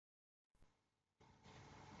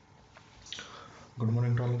Good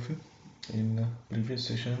morning to all of you. In previous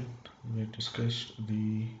session, we discussed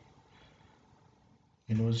the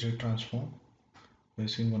inverse rate transform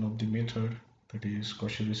using one of the method, that is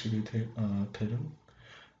Causal Signal theorem,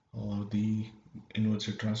 or the inverse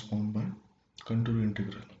rate transform by contour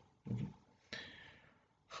integral, okay,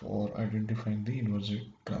 for identifying the inverse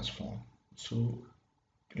rate transform. So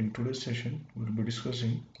in today's session, we will be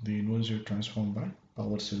discussing the inverse rate transform by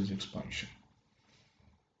power series expansion.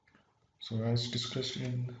 So as discussed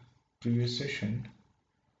in previous session,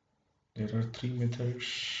 there are three methods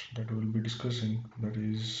that we will be discussing, that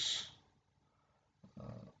is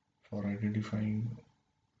for identifying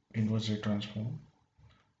inverse rate transform.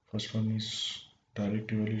 First one is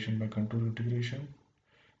direct evaluation by contour integration,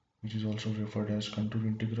 which is also referred as contour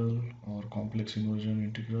integral or complex inversion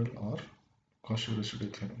integral or Causal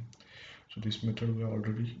residue theorem. So this method we have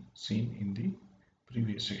already seen in the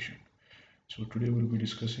previous session. So today we will be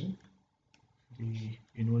discussing the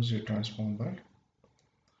inverse rate transform by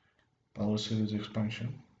power series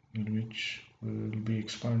expansion, in which we will be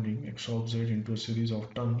expanding x of z into a series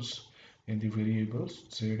of terms in the variables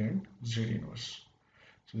z and z inverse.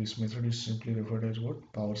 So this method is simply referred as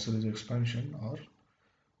what? Power series expansion or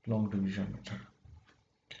long division method.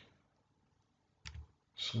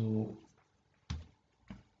 So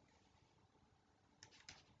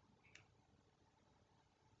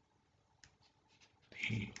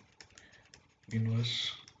the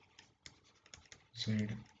inverse z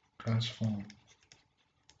transform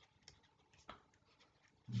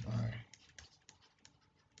by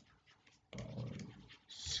power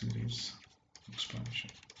series expansion.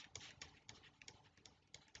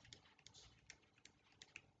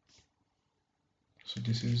 So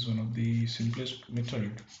this is one of the simplest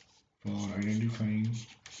method for identifying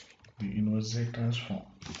the inverse Z transform.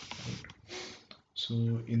 Right? So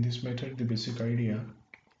in this method, the basic idea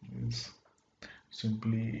is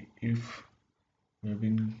simply if we have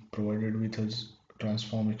been provided with a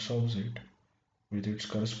transform x of z with its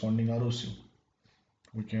corresponding ROC,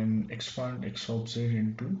 we can expand x of z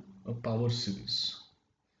into a power series.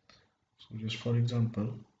 So just for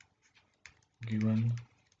example, given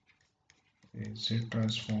a z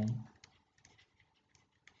transform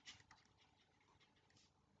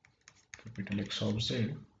capital X of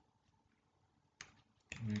z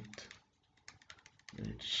with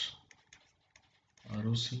its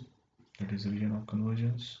ROC, that is region of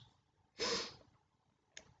convergence,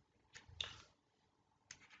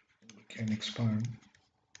 we can expand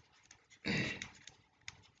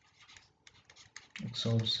X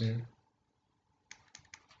of z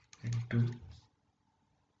into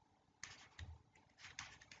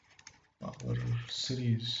power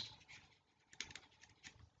series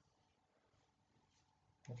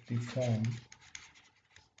of the form.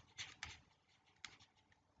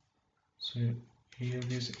 So here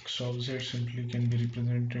this x of z simply can be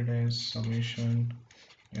represented as summation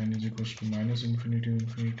n is equals to minus infinity to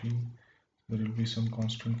infinity. There will be some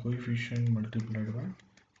constant coefficient multiplied by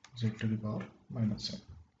z to the power minus n.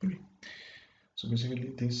 Okay. So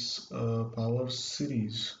basically this power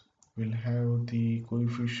series will have the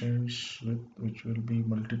coefficients which will be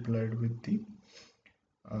multiplied with the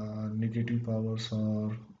negative powers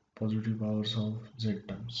or positive powers of z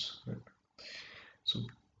terms, right? So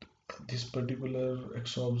this particular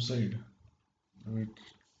x of z, which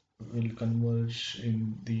will converge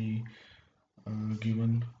in the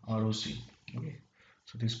given ROC. Okay,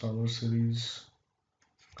 so this power series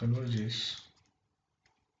converges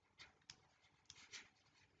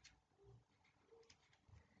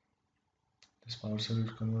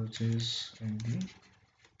in the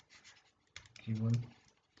given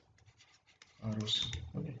ROC.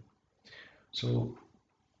 Okay, so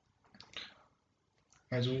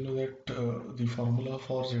as we know that the formula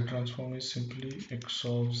for Z transform is simply x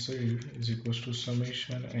of z is equals to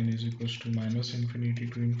summation n is equals to minus infinity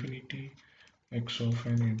to infinity x of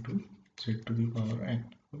n into z to the power n.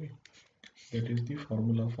 Okay, that is the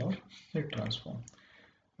formula for Z transform.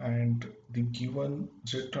 And the given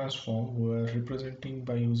Z transform we are representing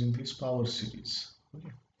by using this power series.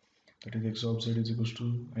 Okay, that is x of z is equals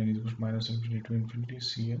to n is equals to minus infinity to infinity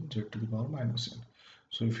cn z to the power minus n.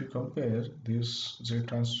 So if you compare this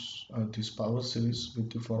power series with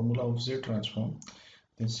the formula of Z transform,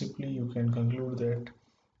 then simply you can conclude that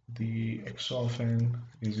the x of n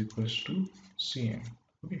is equals to cn.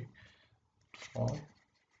 Okay, for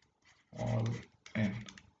all n,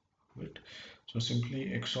 right? So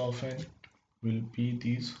simply x of n will be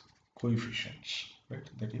these coefficients, right?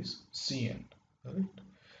 That is cn, right?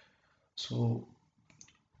 So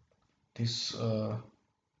this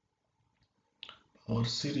power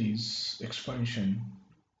series expansion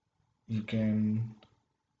you can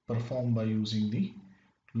perform by using the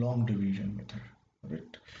long division method,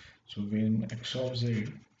 right? So when x of z,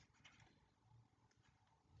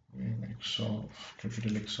 when x of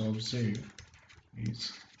capital X of z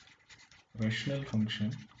is rational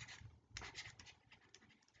function,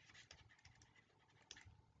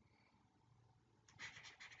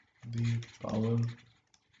 the power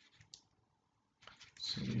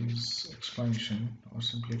series expansion or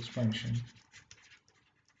simply expansion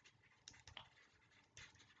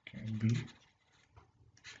can be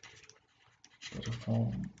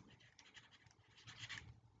performed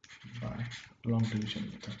by long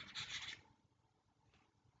division method.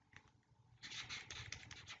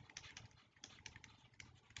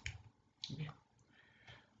 Okay.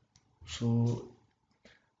 So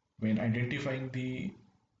when identifying the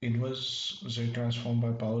inverse Z transform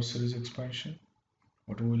by power series expansion,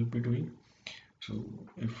 what we will be doing? So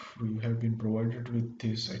if we have been provided with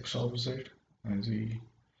this x of z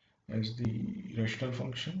as the rational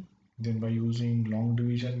function, then by using long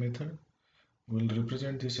division method, we'll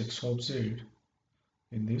represent this x of z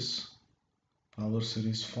in this power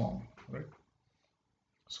series form, right?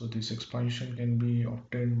 So this expansion can be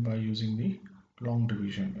obtained by using the long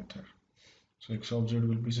division method. So x of z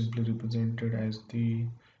will be simply represented as the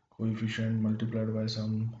coefficient multiplied by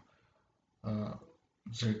some uh,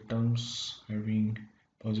 z terms having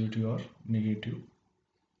positive or negative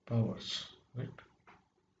powers, right?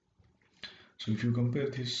 So if you compare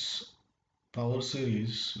this power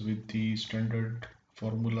series with the standard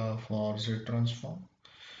formula for z transform,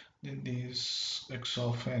 then this x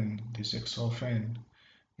of n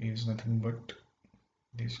is nothing but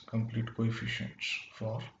these complete coefficients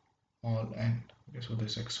for all n. Okay, so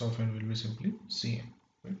this x of n will be simply Cn,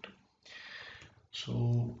 right?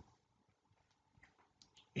 So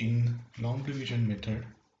in long division method,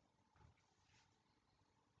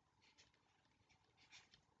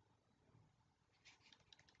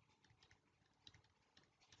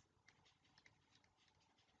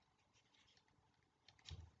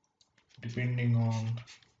 depending on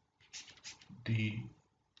the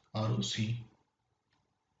ROC,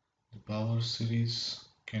 the power series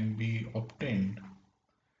can be obtained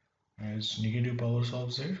as negative powers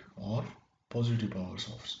of z or positive powers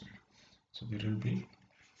of z. So there will be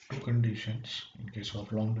two conditions in case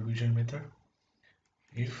of long division method.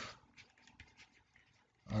 If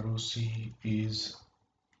ROC is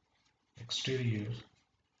exterior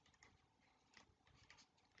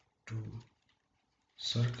to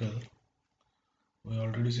circle, we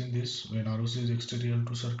already seen this, when ROC is exterior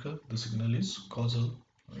to circle, the signal is causal,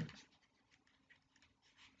 right?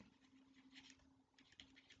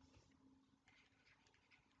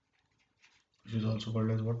 Which is also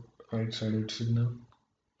called as what? Right-sided signal,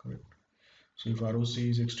 correct? So if ROC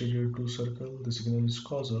is exterior to circle, the signal is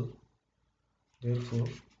causal. Therefore,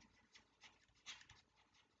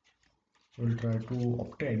 we'll try to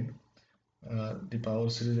obtain the power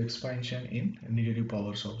series expansion in negative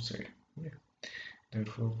powers of z. Okay.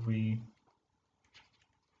 Therefore, we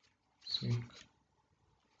seek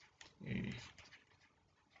a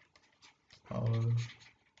power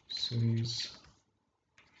series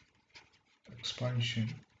expansion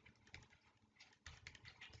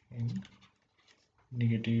in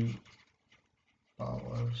negative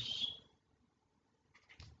powers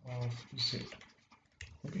of z.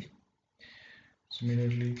 Okay.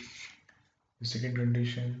 Similarly, the second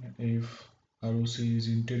condition, if ROC is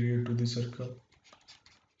interior to the circle,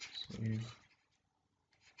 so if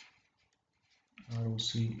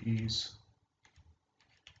ROC is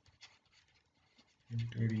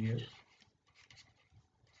interior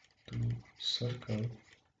to circle,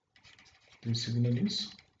 the signal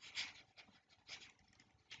is,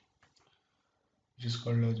 which is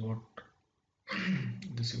called as what?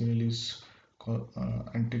 The signal is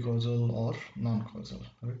anti-causal or non-causal,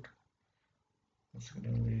 right? The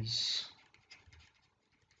signal is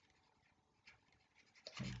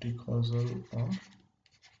anti-causal or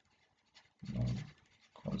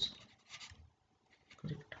non-causal,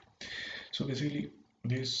 correct? So basically,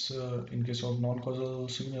 this in case of non-causal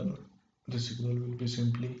signal, the signal will be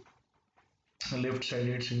simply a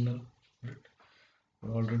left-sided signal, right?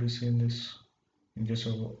 We've already seen this. In case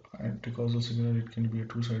of anti-causal signal, it can be a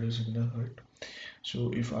two-sided signal, right?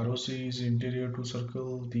 So if ROC is interior to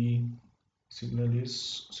circle, the signal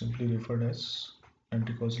is simply referred as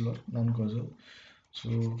anti-causal or non-causal. So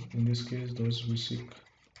in this case, thus we seek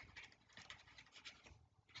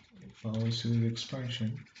power series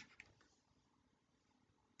expansion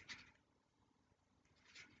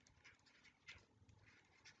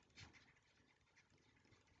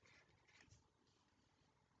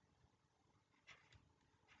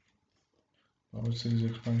power series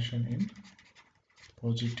expansion in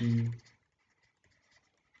positive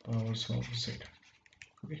powers of z.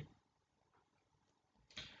 Okay,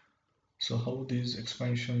 so how these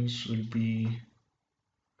expansions will be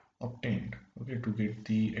obtained, okay, to get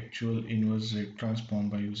the actual inverse z transform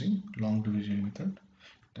by using long division method,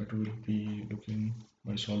 that will be looking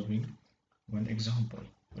by solving one example.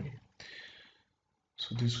 Okay,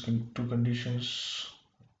 so these two conditions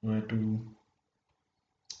were to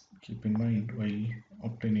keep in mind while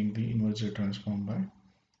obtaining the inverse z transform by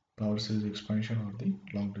power series expansion or the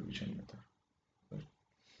long division method. Right?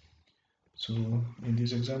 So in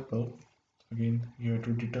this example, again you have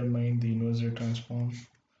to determine the inverse z transform.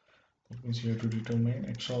 That means you have to determine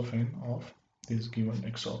x of n of this given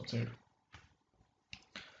x of z.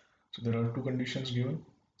 So there are two conditions given,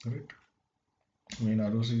 right? When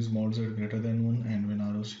ROC is mod z greater than 1 and when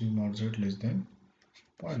ROC mod z less than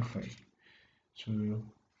 0.5. So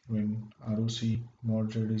when ROC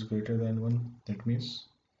mod z is greater than 1, that means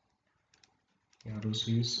ROC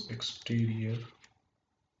is exterior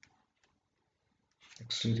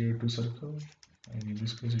to circle, and in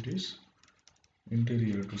this case it is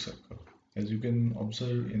interior to circle. As you can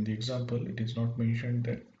observe in the example, it is not mentioned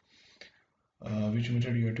that which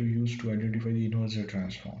method you have to use to identify the inverse Z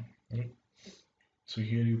transform. Right? So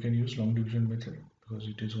here you can use long division method because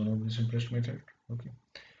it is one of the simplest method. Okay.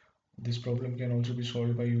 This problem can also be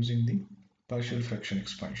solved by using the partial fraction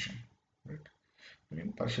expansion. Right? I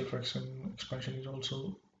mean, partial fraction expansion is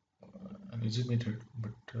also an easy method,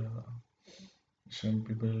 but some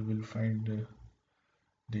people will find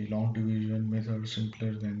the long division method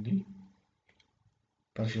simpler than the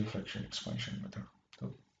partial fraction expansion method.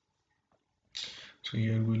 So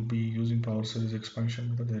here we'll be using power series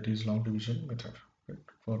expansion method, that is long division method, right,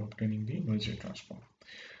 for obtaining the inverse Z transform.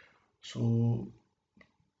 So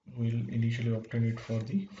we'll initially obtain it for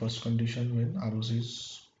the first condition when ROC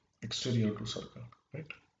is exterior to circle, right?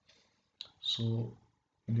 So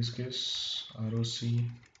in this case ROC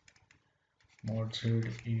mod Z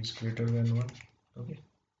is greater than 1. Okay,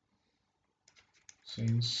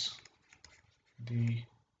 since the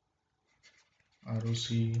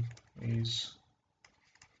ROC is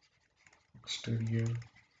exterior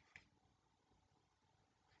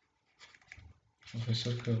of a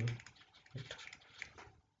circle, right,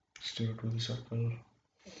 exterior to the circle,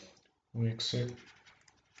 we accept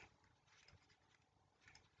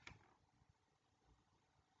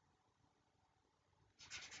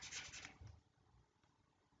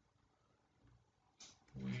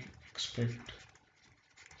we expect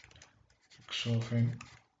x of n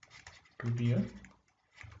to be a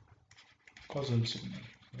causal signal,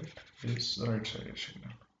 right? This right sided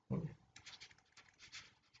signal. Okay.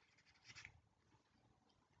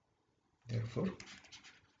 Therefore,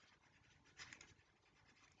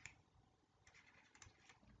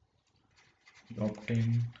 we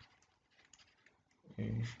obtain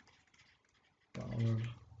a power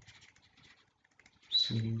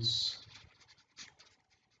series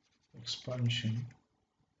expansion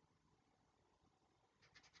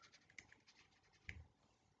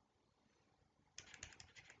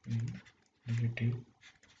in negative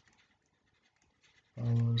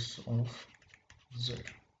powers of z.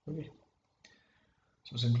 Okay.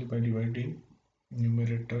 So simply by dividing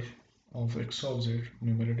numerator of x of z,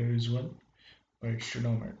 numerator is 1 by its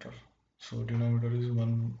denominator. So denominator is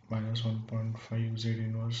 1 minus 1.5 z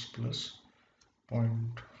inverse plus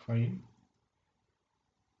 0.5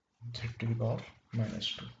 z to the power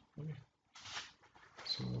minus 2. Okay.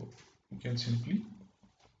 So you can simply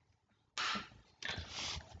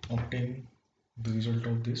obtain the result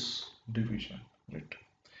of this division, right?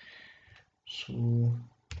 So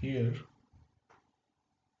here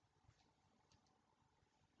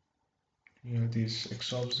you have this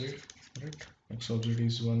x of z, right? X of z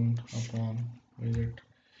is 1 upon z,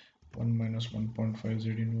 1 minus 1.5 z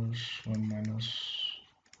inverse, 1 minus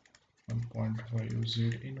 1.5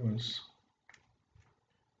 z inverse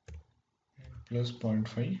plus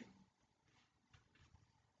 0.5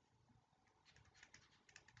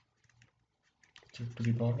 z to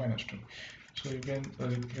the power minus 2. So you can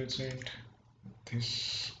represent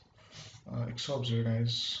this x of z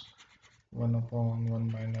as 1 upon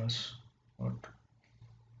 1 minus what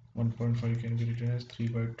 1.5 can be written as 3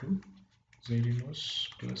 by 2 z inverse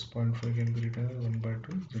plus 0.5 can be written as 1 by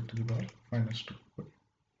 2 z to the power minus 2.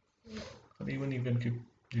 Or even you can keep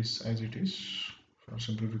this as it is for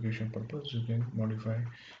simplification purpose. You can modify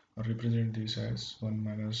or represent this as 1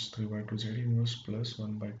 minus 3 by 2 z inverse plus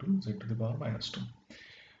 1 by 2 z to the power minus 2.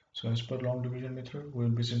 So as per long division method, we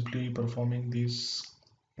will be simply performing this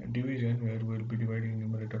division where we will be dividing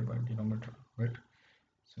numerator by denominator, right?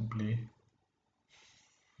 Simply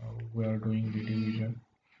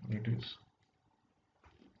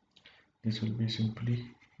this will be simply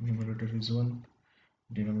numerator is 1,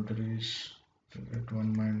 denominator is at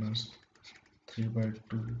 1 minus 3 by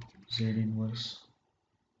 2 z inverse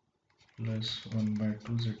plus 1 by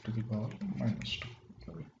 2 z to the power minus 2.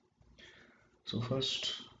 Okay. So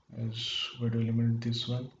first, as we to eliminate this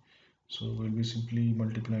one, so we'll be simply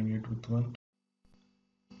multiplying it with 1.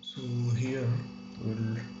 So here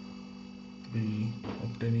we'll be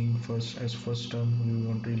obtaining first term we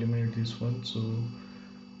want to eliminate this one, so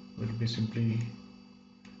we'll be simply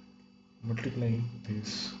multiplying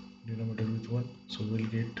this denominator with 1, so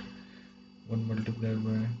we'll get 1 multiplied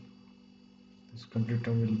by this complete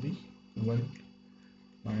term will be 1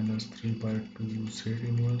 minus 3 by 2 z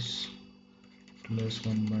inverse plus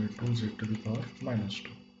 1 by 2 z to the power minus 2.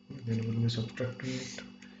 Then we'll be subtracting it,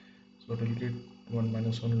 so it will get 1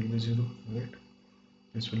 minus 1 will be 0, right?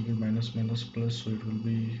 This will be minus minus plus, so it will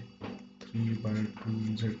be 3 by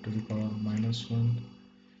 2 z to the power minus 1,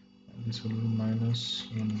 and this will be minus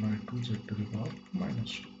 1 by 2 z to the power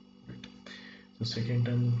minus 2, right? The second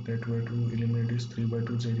term that we have to eliminate is 3 by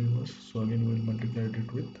 2 z inverse, so again we will multiply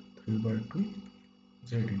it with 3 by 2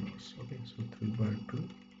 z inverse. Okay, so 3 by 2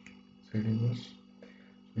 z inverse.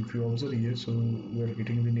 So if you observe here, so we are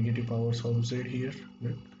getting the negative powers of z here,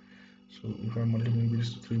 right? So if I am multiplying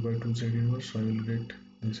this 3 by 2 z inverse, I will get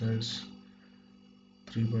this as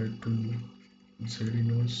 3 by 2 z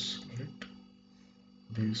inverse, right?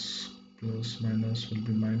 This plus minus will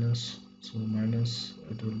be minus, so minus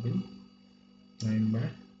it will be 9 by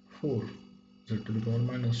 4 z to the power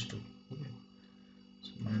minus 2. Okay.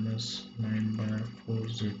 So minus 9 by 4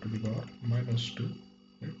 z to the power minus 2,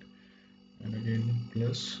 right? And again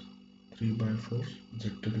plus 3 by 4 z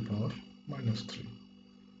to the power minus 3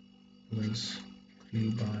 plus 3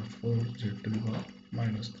 by 4 z to the power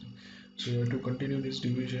minus 3. So you have to continue this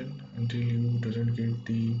division until you doesn't get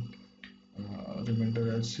the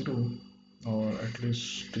remainder as 0, or at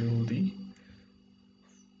least till the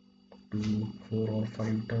 2, 4 or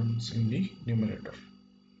 5 terms in the numerator,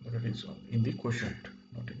 that is in the quotient,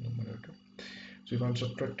 not in numerator. So if I am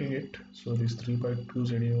subtracting it, so this 3 by 2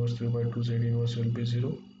 z inverse, 3 by 2 z inverse will be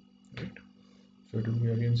 0, right? So it will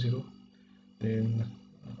be again 0. Then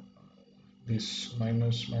this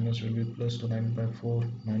minus minus will be plus, to 9 by 4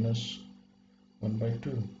 minus 1 by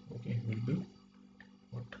 2, okay, will be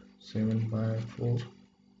what, 7 by 4,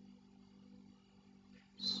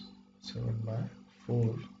 7 by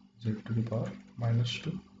 4 z to the power minus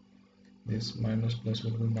 2. This minus plus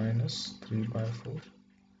will be minus 3 by 4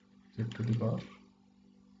 z to the power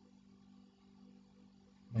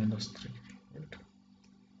minus 3, right?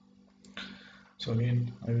 So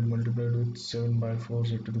again I will multiply it with 7 by 4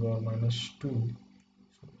 z to the power minus 2,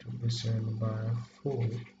 so it will be 7 by 4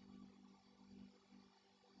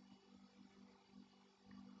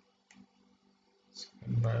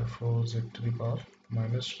 7 by 4 z to the power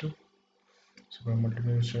minus 2. So if I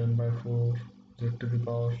multiply 7 by 4 z to the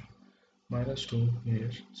power minus 2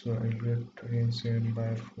 here, so I will get again 7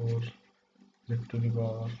 by 4 z to the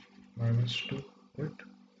power minus 2, right?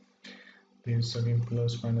 This again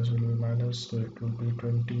plus minus will be minus, so it will be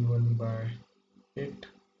 21 by 8,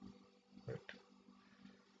 right?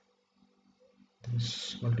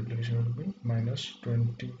 This multiplication will be minus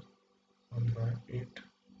 21 by 8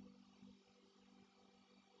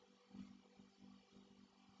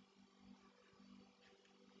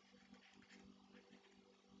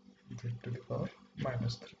 z to the power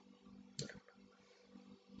minus 3.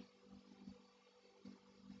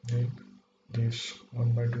 Then this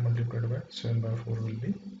 1 by 2 multiplied by 7 by 4 will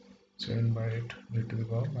be 7 by 8 z to the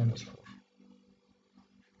power minus 4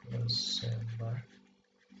 plus 7 by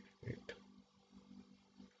 8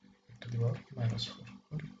 to the power minus 4.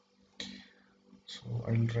 Okay. So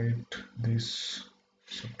I'll write this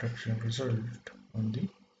subtraction result on the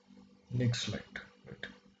next slide, right?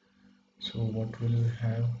 So what we'll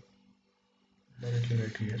have directly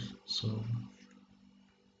right here, so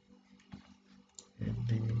in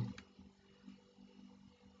the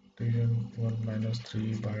region 1 minus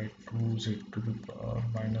 3 by 2 z to the power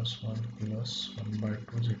minus 1 plus 1 by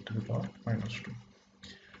 2 z to the power minus 2.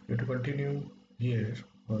 We have to continue here,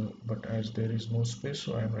 but as there is no space,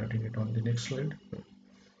 so I am writing it on the next slide.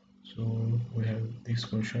 So we have this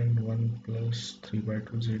quotient 1 plus 3 by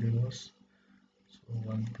 2 z inverse, so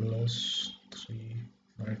 1 plus 3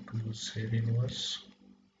 by 2 z inverse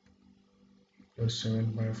plus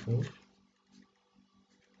 7 by 4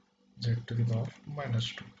 z to the power minus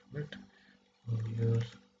 2, right? So here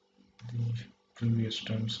the previous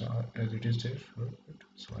terms are as it is there, right?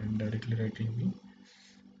 So I am directly writing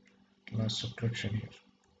the last subtraction here,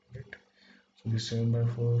 right? So the 7 by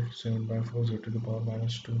 4 z to the power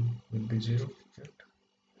minus 2 will be 0, right?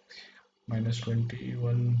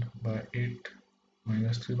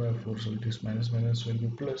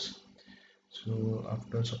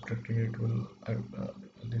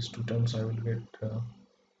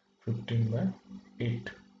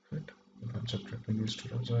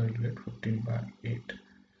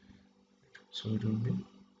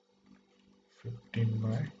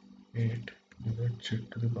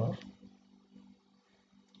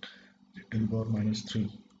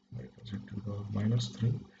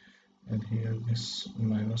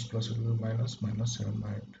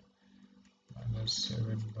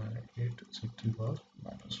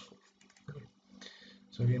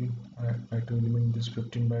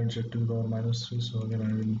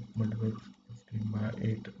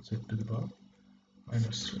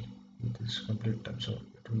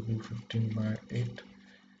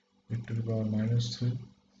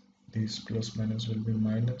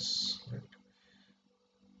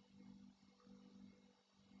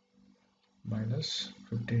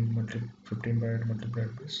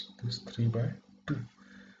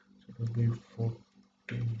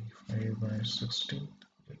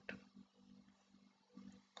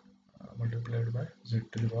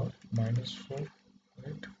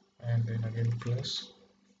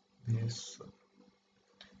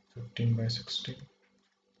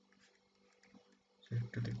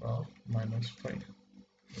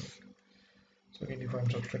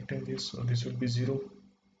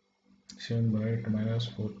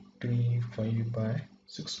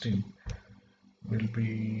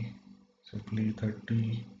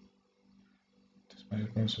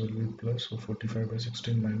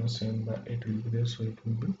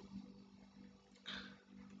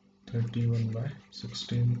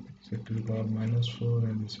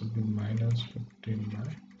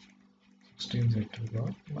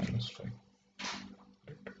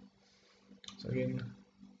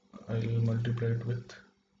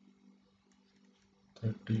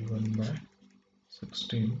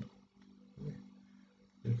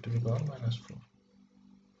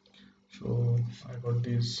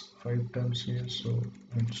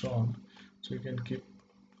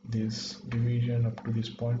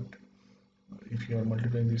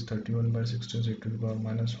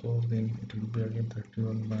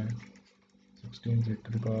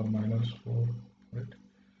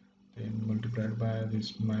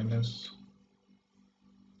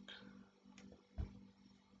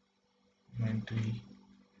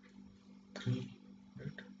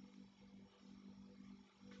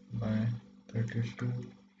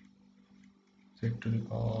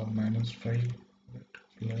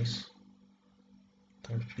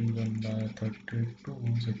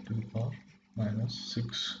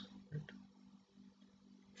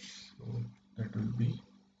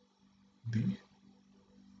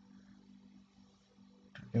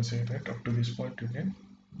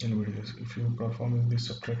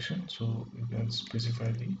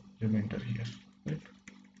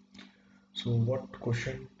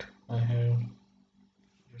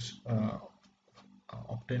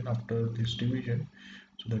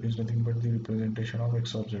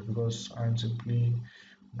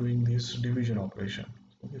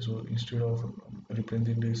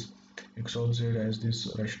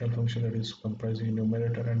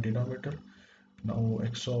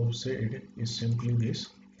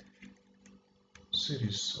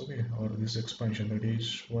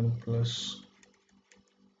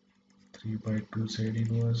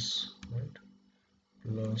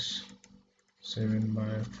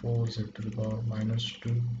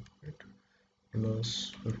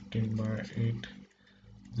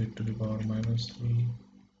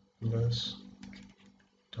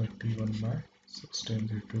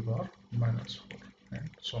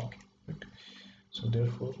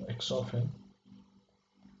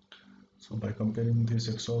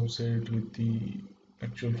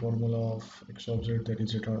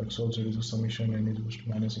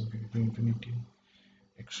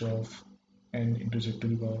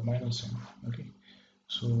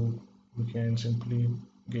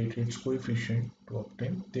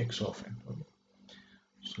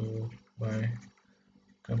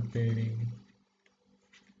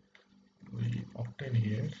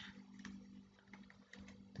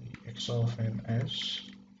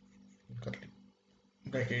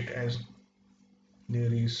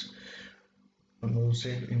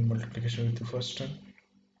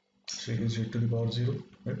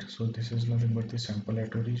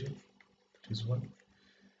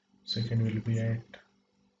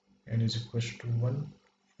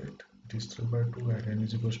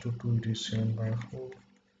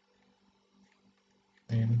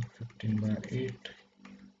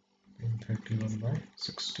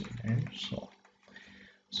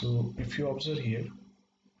 So if you observe here,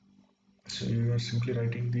 so you are simply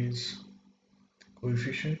writing these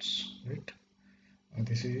coefficients, right? And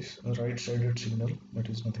this is a right-sided signal, that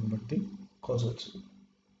is nothing but the causal signal,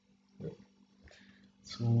 right?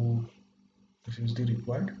 So this is the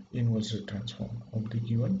required inverse transform of the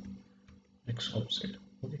given x of z.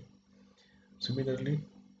 Okay. Similarly,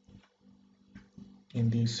 in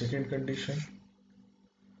the second condition,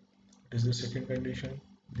 it is the second condition.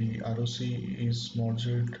 The ROC is mod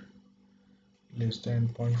z less than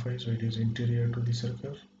 0.5, so it is interior to the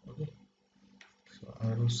circle. Okay. So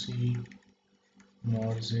ROC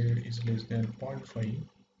mod z is less than 0.5. Okay.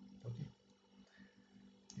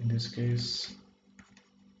 In this case,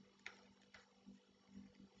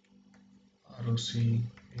 ROC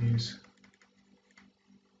is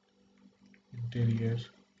interior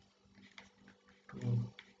to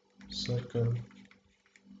circle.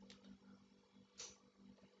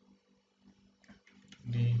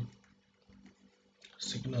 The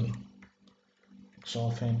signal x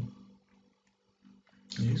of n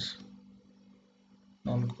is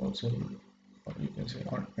non-causal, or you can say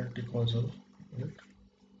anti-causal, right?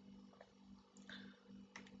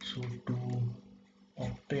 So to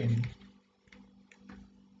obtain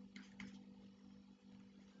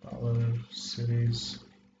power series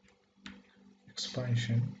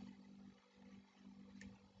expansion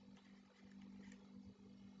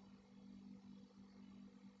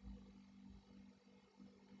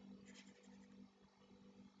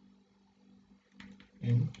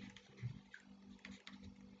in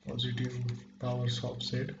positive powers of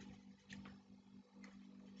z,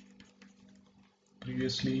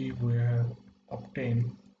 previously we have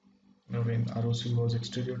obtained when ROC was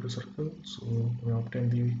exterior to circle, so we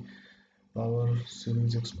obtained the power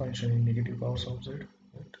series expansion in negative powers of z,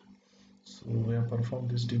 right? So we have performed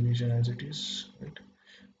this division as it is, right?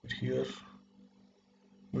 But here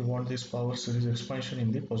we want this power series expansion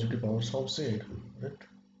in the positive powers of z, right?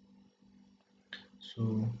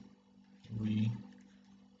 So we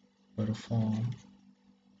perform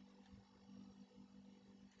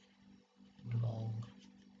long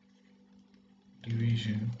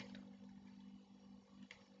division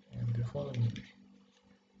in the following way.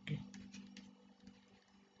 Okay.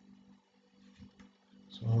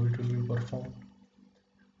 So how it will be performed?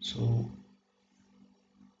 So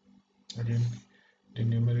again, the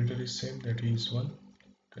numerator is same, that is 1,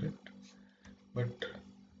 correct? But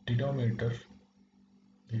denominator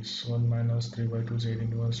is 1 minus 3 by 2 z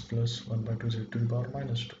inverse plus 1 by 2 z to the power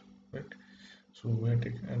minus 2, right? So we have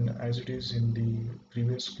taken as it is in the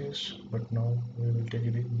previous case, but now we will take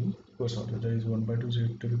it in the reverse order. That is 1 by 2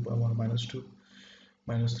 z to the power minus 2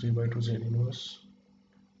 minus 3 by 2 z inverse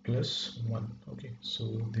plus 1. Okay, so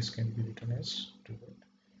this can be written as 2, right?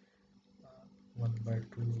 1 by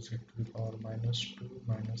 2 z to the power minus 2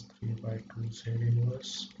 minus 3 by 2 z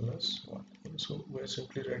inverse plus 1. Okay, so we are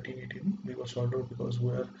simply writing it in reverse order because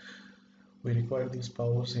we require these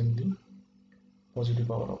powers in the positive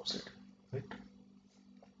power of z, right?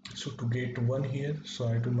 So to get 1 here, so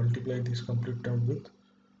I have to multiply this complete term with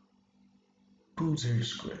 2z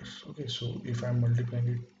square. Okay, so if I am multiplying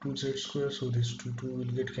it 2z square, so this 2 will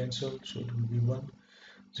get cancelled, so it will be 1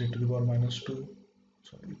 z to the power minus 2,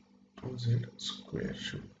 sorry, 2z square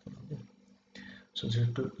should, okay. So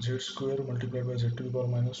z square multiplied by z to the power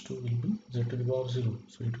minus 2 will be z to the power 0,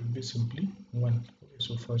 so it will be simply 1. Okay,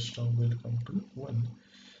 so first term will come to 1.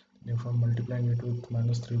 If I'm multiplying it with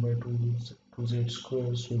minus 3 by 2z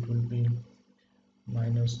square, so it will be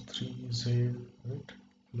minus 3z, right,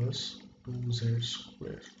 plus 2z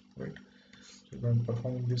square, right? So if I'm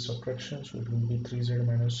performing this subtraction, so it will be 3z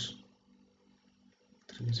minus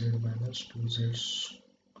 2z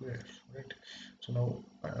square, right? So now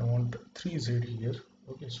I want 3z here.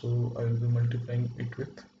 Okay, so I will be multiplying it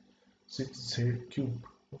with 6z cube.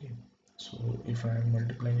 Okay, so if I am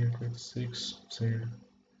multiplying it with 6z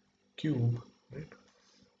cube, right,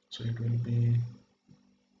 so it will be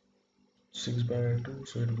 6 by 2,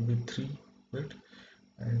 so it will be 3, right?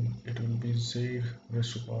 And it will be z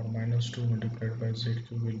raised to power minus 2 multiplied by z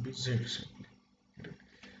cube will be z simply, right?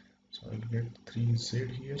 So I'll get 3z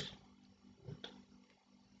here, right?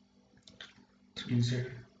 3z,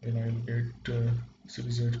 then I'll get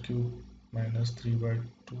 6z cube minus 3 by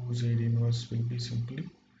 2z inverse will be simply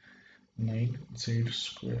 9z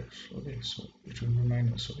square. Okay, so it will be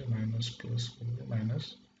minus, okay, minus plus will be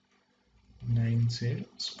minus 9z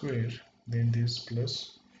square, then this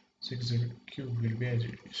plus 6z cube will be as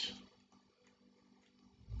it is.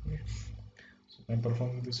 Okay. So I'm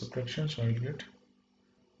performing the subtraction, so I'll get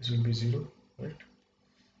this will be 0, right?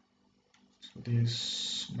 So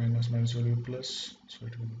this minus minus will be plus, so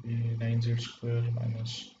it will be 9z square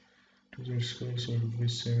minus 2z square, so it will be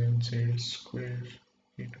 7z square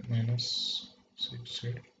into minus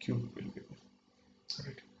 6z cube will be there.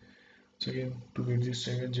 Right. So again, to get this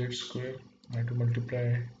 7z square, I have to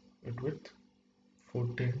multiply it with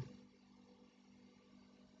 14.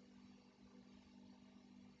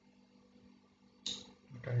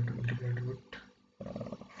 I have to multiply it with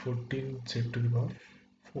 14z to the power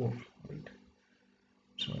 4. Right.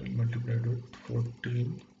 So I will multiply it with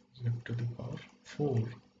 14z to the power 4.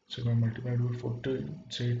 So if I multiply it with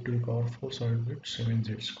 14z to the power 4, so I will get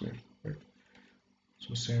 7z square. Right.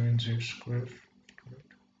 So 7z square. Right.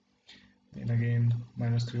 Then again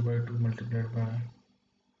minus 3 by 2 multiplied by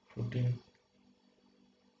 14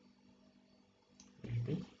 will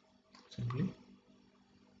be simply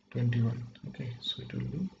 21. Okay, so it will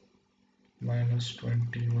be minus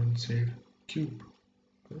 21z cube.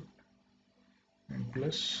 Correct. And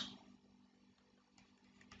plus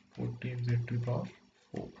 14z to the power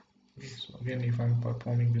 4. Okay, so again if I'm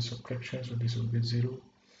performing this subtraction, so this will be 0.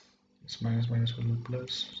 This minus minus will be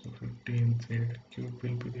plus, so 15z cube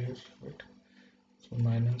will be there, right? So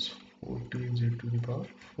minus 14z to the power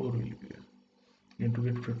 4 will be there. And to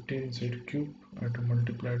get 15z cube, I have to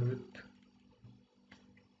multiply it with,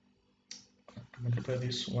 multiply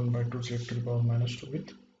this 1 by 2z to the power minus 2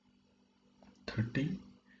 with 30z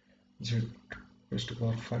raised to the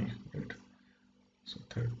power 5, right? So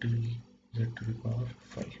 30z to the power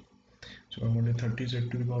 5. So I'm only 30z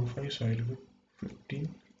to the power 5, so I'll get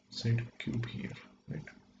 15z cube here, right?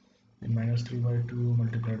 Then minus 3 by 2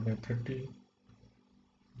 multiplied by 30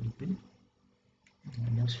 will be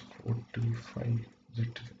minus 45z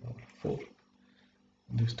to the power 4.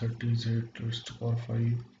 This 30z raised to the power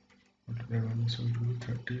 5 multiplied by this will be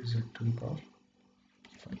 30z to the power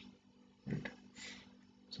 5, right?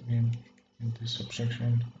 So again in this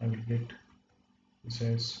subtraction I will get this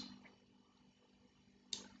as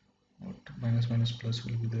what, minus minus plus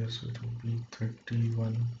will be there, so it will be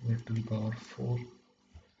 31z to the power 4,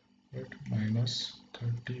 right, minus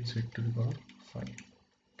 30z to the power 5.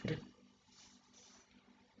 Correct.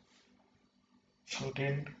 So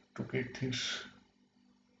again to get this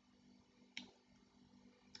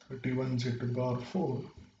 31z to the power 4,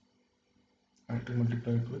 I have to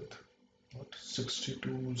multiply it with what,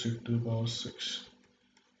 62z to the power 6.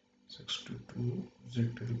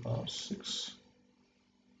 62z to the power 6.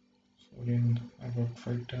 So again I got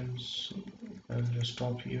 5 times, so I'll just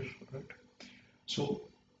stop here, right? So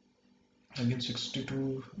again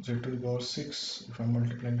 62z to the power 6, if I'm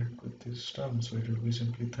multiplying it with this term, so it will be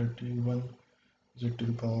simply 31z to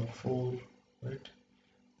the power 4, right?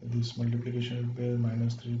 And this multiplication will be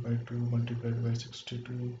minus 3 by 2 multiplied by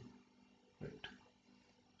 62, right?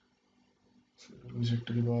 So it will be z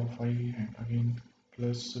to the power 5 and again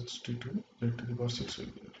plus 62 z to the power 6 will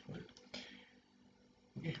be there, right?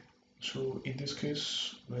 Okay, so in this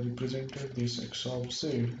case we represented this x of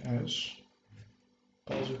z as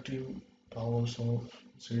positive powers of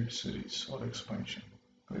z series or expansion,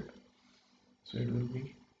 right? So it will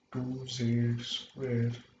be 2z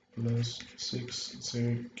square plus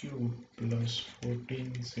 6z cube plus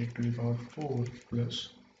 14z to the power 4 plus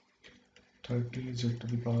 30z to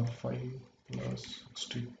the power 5 plus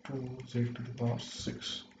 62z to the power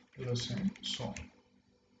 6 plus and so on,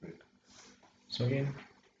 right? So again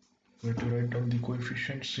we have to write down the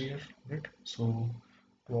coefficients here, right? So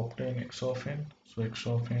to obtain x of n, so x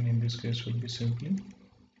of n in this case will be simply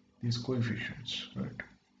these coefficients, right?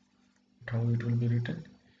 How it will be written?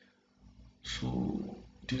 So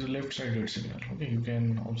it is a left-sided signal. Okay, you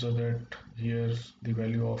can observe that here the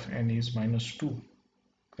value of n is minus 2,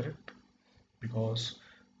 correct? Because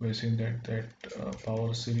we are saying that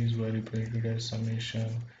power series were represented as summation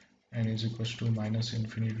n is equals to minus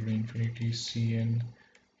infinity to infinity cn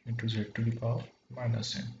into z to the power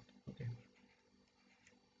minus n. Okay,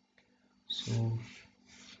 so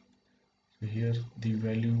here the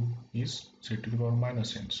value is z to the power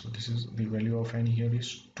minus n. So this is the value of n here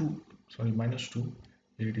is 2, sorry, minus 2.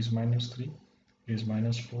 Here it is minus 3, it is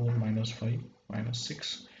minus 4, minus 5, minus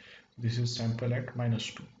 6. This is sample at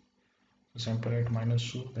minus 2. So sample at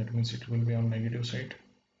minus 2, that means it will be on negative side,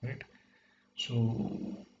 right?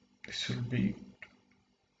 So this will be,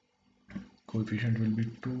 coefficient will be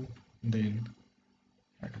 2, then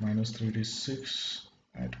at minus 3 it is 6,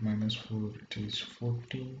 at minus 4 it is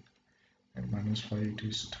 14, at minus 5 it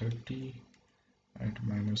is 30, at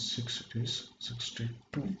minus 6 it is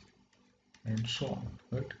 62, and so on,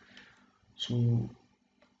 right? So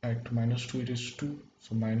at minus 2 it is 2,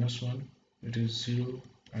 so minus 1 it is 0,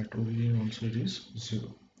 at origin also it is 0,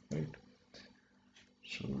 right?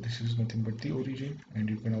 So this is nothing but the origin, and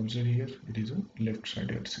you can observe here it is a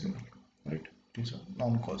left-sided signal, right? It is a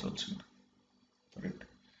non-causal signal, correct?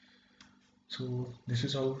 So this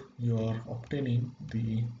is how you are obtaining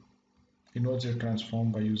the inverse Z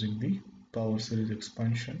transform by using the power series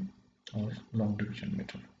expansion or long division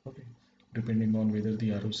method. Okay, depending on whether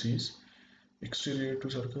the ROC is exterior to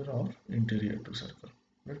circle or interior to circle,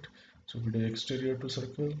 right? So if it is exterior to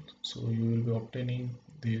circle, so you will be obtaining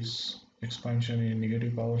this expansion in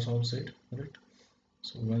negative powers of Z, right?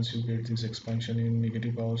 So once you get this expansion in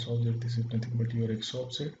negative powers of Z, this is nothing but your x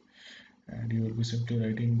of Z, and you will be simply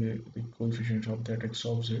writing the coefficient of that x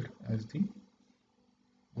of Z as the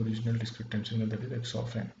original discrete time signal, that is x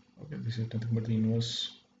of n. Okay, this is nothing but the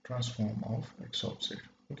inverse transform of x of Z.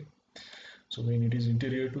 Okay, so when it is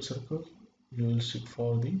interior to circle, you will seek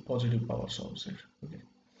for the positive powers of Z. Okay,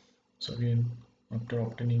 so again, after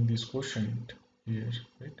obtaining this quotient here,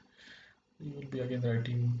 right, you will be again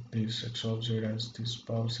writing this x of Z as this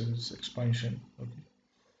power series expansion. Okay,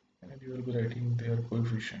 and you will be writing their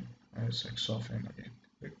coefficient as x of n again,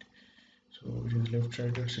 right? So it is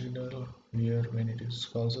left-sided signal here when it is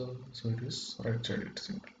causal, so it is right-sided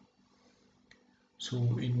signal. So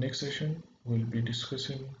in next session, we'll be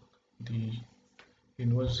discussing the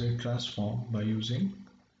inverse Z transform by using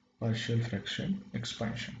partial fraction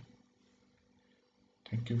expansion.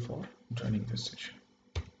 Thank you for joining this session.